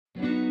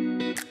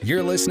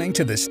You're listening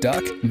to the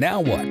Stuck Now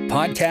What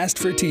podcast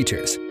for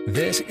teachers.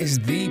 This is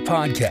the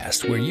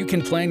podcast where you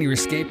can plan your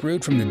escape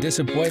route from the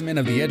disappointment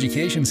of the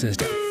education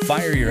system,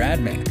 fire your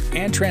admin,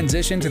 and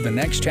transition to the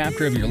next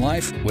chapter of your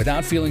life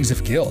without feelings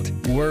of guilt,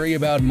 worry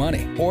about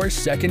money, or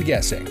second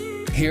guessing.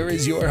 Here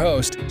is your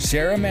host,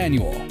 Sarah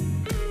Manuel.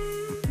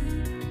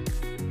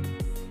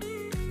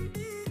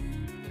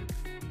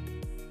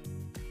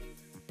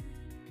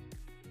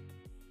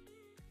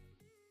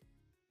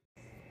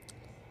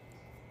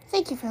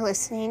 Thank you for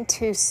listening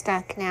to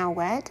Stuck Now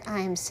What.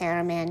 I'm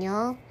Sarah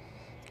Manuel,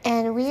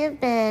 and we have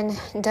been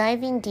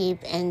diving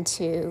deep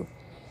into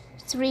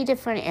 3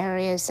 different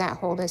areas that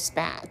hold us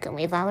back. And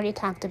we've already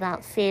talked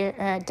about fear,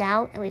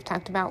 doubt, and we've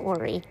talked about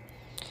worry.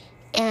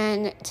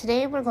 And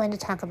today we're going to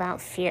talk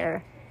about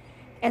fear.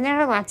 And there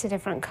are lots of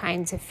different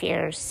kinds of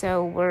fears.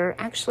 So we're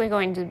actually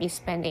going to be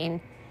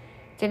spending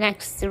the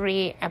next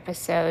 3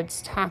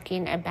 episodes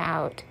talking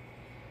about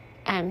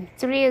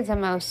 3 of the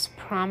most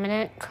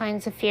prominent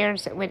kinds of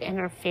fears that would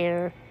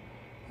interfere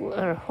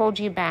or hold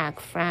you back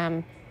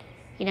from,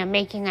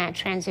 making that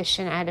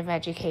transition out of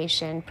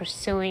education,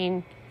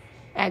 pursuing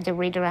the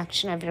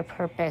redirection of your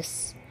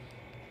purpose,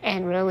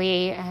 and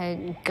really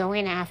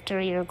going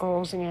after your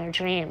goals and your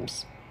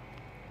dreams.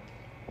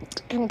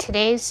 And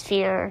today's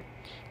fear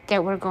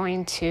that we're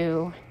going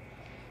to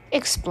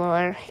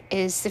explore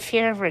is the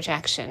fear of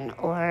rejection,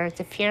 or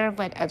the fear of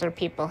what other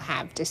people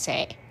have to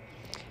say.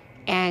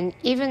 And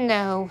even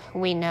though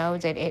we know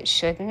that it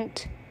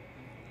shouldn't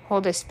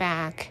hold us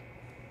back,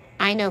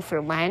 I know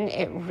for one,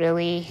 it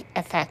really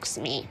affects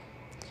me.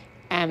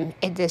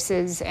 This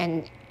is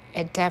a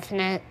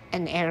definite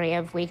an area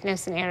of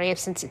weakness, an area of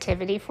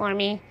sensitivity for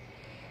me.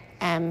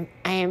 I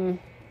am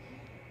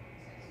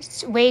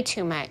way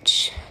too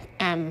much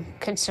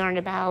concerned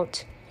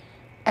about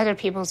other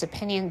people's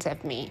opinions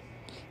of me.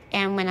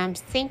 And when I'm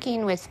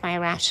thinking with my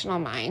rational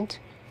mind,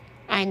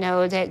 I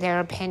know that their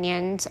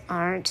opinions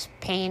aren't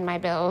paying my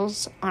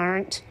bills,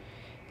 aren't,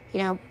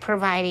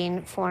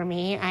 providing for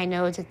me. I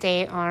know that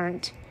they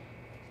aren't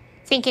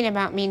thinking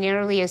about me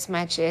nearly as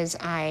much as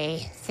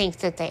I think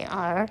that they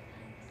are.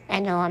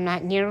 I know I'm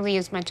not nearly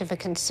as much of a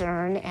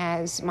concern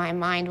as my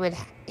mind would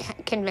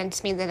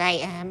convince me that I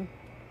am.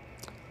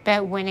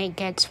 But when it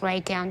gets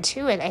right down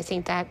to it, I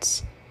think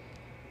that's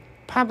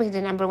probably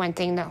the number one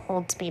thing that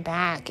holds me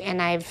back.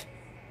 And I've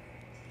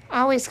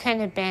always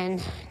kind of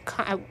been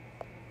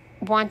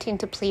wanting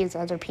to please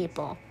other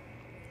people.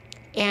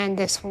 And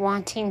this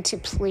wanting to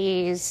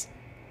please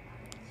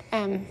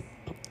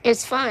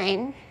is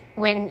fine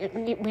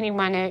when you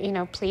want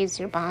to, please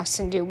your boss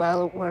and do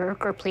well at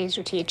work, or please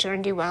your teacher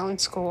and do well in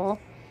school.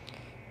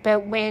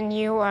 But when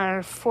you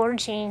are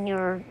forging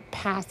your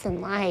path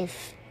in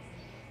life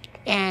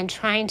and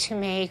trying to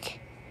make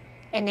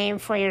a name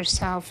for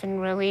yourself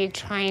and really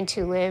trying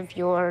to live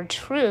your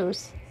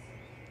truth,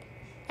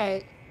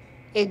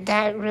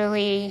 that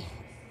really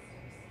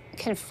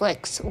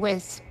conflicts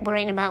with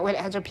worrying about what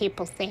other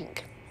people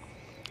think.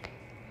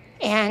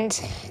 And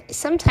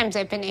sometimes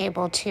I've been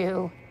able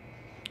to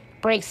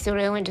break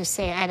through and just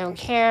say, I don't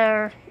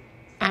care,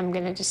 I'm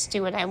going to just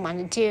do what I want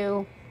to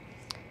do.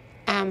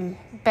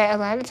 But a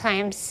lot of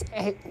times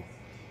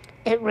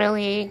it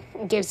really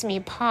gives me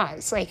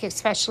pause, like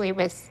especially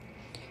with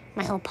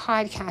my whole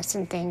podcast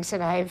and things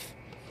that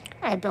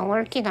I've been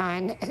working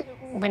on,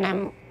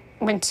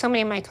 when so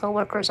many of my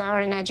coworkers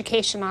are in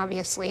education,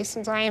 obviously,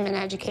 since I am in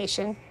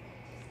education.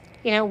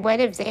 What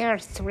if they are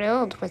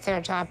thrilled with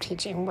their job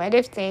teaching? What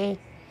if they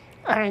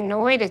are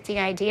annoyed at the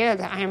idea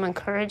that I'm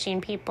encouraging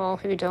people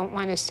who don't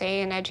want to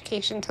stay in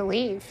education to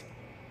leave?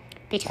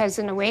 Because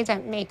in a way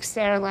that makes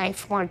their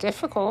life more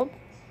difficult,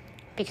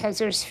 because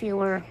there's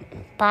fewer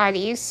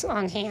bodies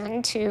on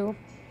hand to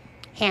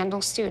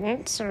handle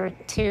students or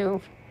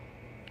to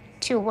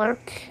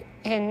work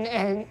in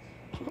an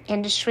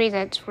industry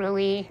that's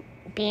really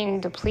being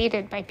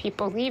depleted by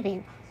people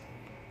leaving.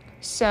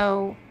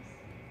 So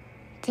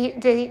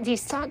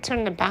these thoughts are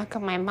in the back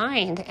of my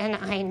mind, and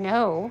I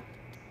know,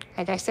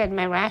 like I said,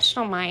 my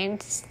rational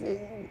mind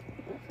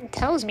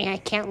tells me I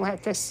can't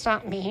let this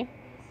stop me.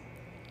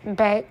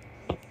 But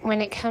when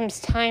it comes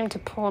time to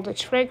pull the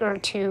trigger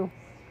to,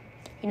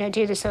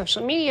 do the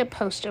social media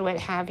post or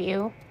what have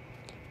you,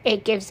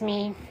 it gives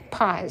me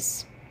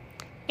pause.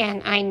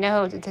 And I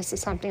know that this is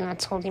something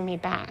that's holding me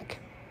back.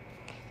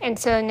 And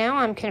so now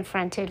I'm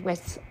confronted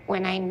with,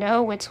 when I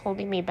know what's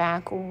holding me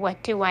back,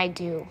 what do I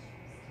do?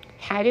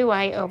 How do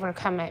I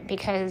overcome it?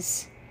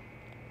 Because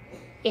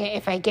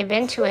if I give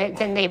into it,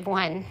 then they've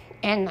won.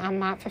 And I'm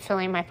not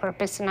fulfilling my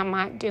purpose, and I'm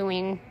not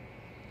doing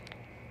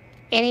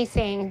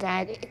anything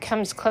that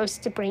comes close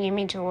to bringing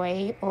me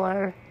joy,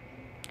 or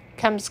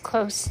comes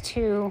close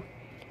to,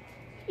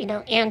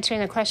 answering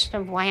the question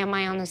of why am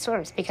I on this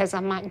earth? Because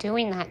I'm not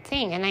doing that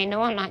thing. And I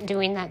know I'm not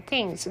doing that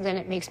thing. So then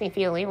it makes me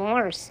feel even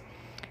worse.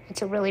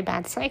 It's a really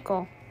bad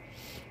cycle.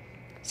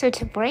 So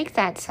to break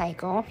that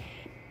cycle,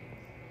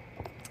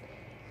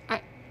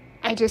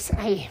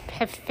 I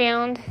have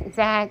found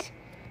that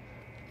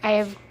I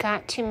have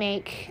got to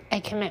make a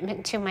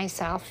commitment to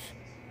myself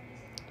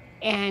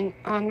and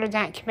honor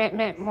that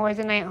commitment more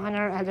than I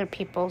honor other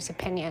people's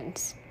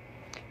opinions.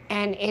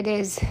 And it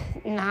is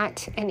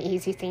not an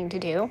easy thing to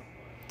do.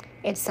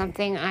 It's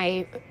something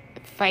I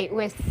fight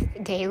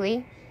with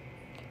daily,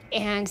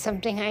 and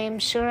something I am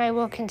sure I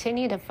will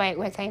continue to fight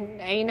with.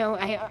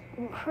 I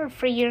heard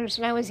for years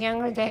when I was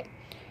younger that,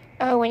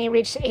 oh, when you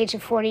reach the age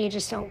of 40, you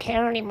just don't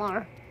care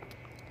anymore.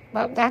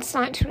 Well, that's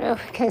not true,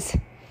 because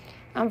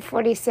I'm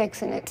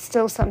 46, and it's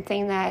still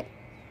something that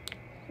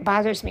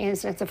bothers me and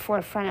is at the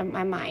forefront of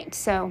my mind.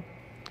 So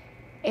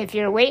if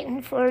you're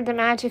waiting for the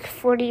magic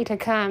 40 to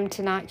come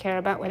to not care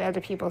about what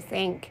other people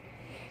think,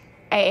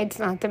 it's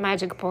not the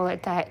magic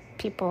bullet that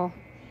people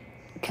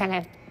kind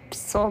of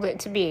sold it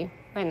to be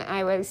when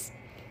I was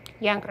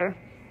younger.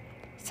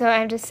 So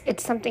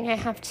it's something I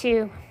have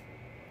to,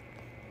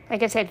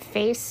 like I said,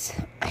 face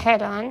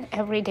head on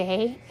every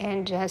day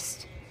and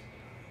just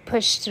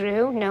push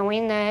through,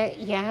 knowing that,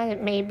 yeah,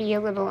 it may be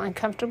a little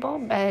uncomfortable,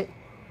 but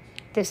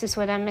this is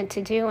what I'm meant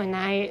to do, and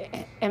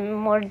I am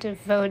more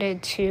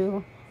committed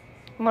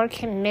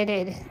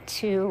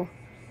to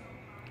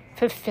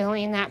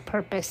fulfilling that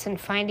purpose and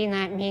finding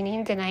that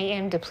meaning than I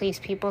am to please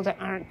people that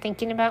aren't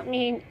thinking about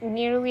me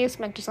nearly as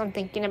much as I'm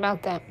thinking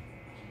about them.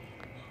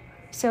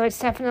 So it's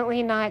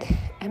definitely not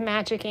a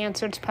magic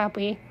answer. It's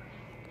probably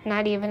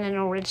not even an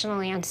original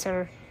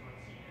answer,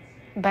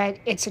 but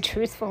it's a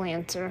truthful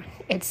answer.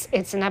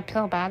 It's an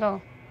uphill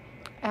battle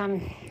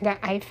that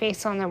I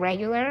face on the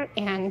regular,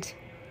 and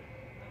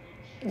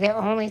the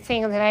only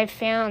thing that I've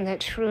found that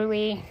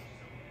truly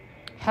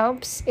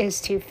helps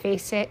is to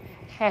face it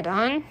head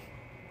on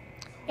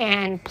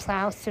and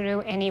plow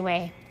through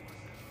anyway.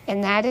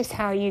 And that is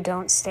how you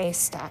don't stay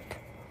stuck.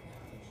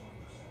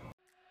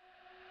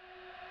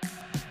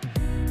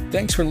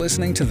 Thanks for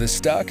listening to the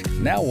Stuck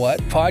Now What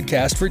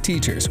podcast for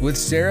teachers with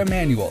Sarah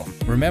Manuel.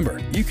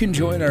 Remember, you can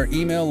join our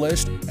email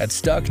list at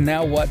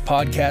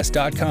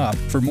stucknowwhatpodcast.com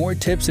for more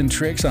tips and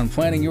tricks on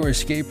planning your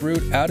escape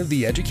route out of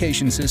the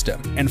education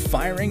system and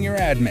firing your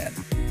admin.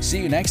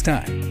 See you next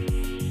time.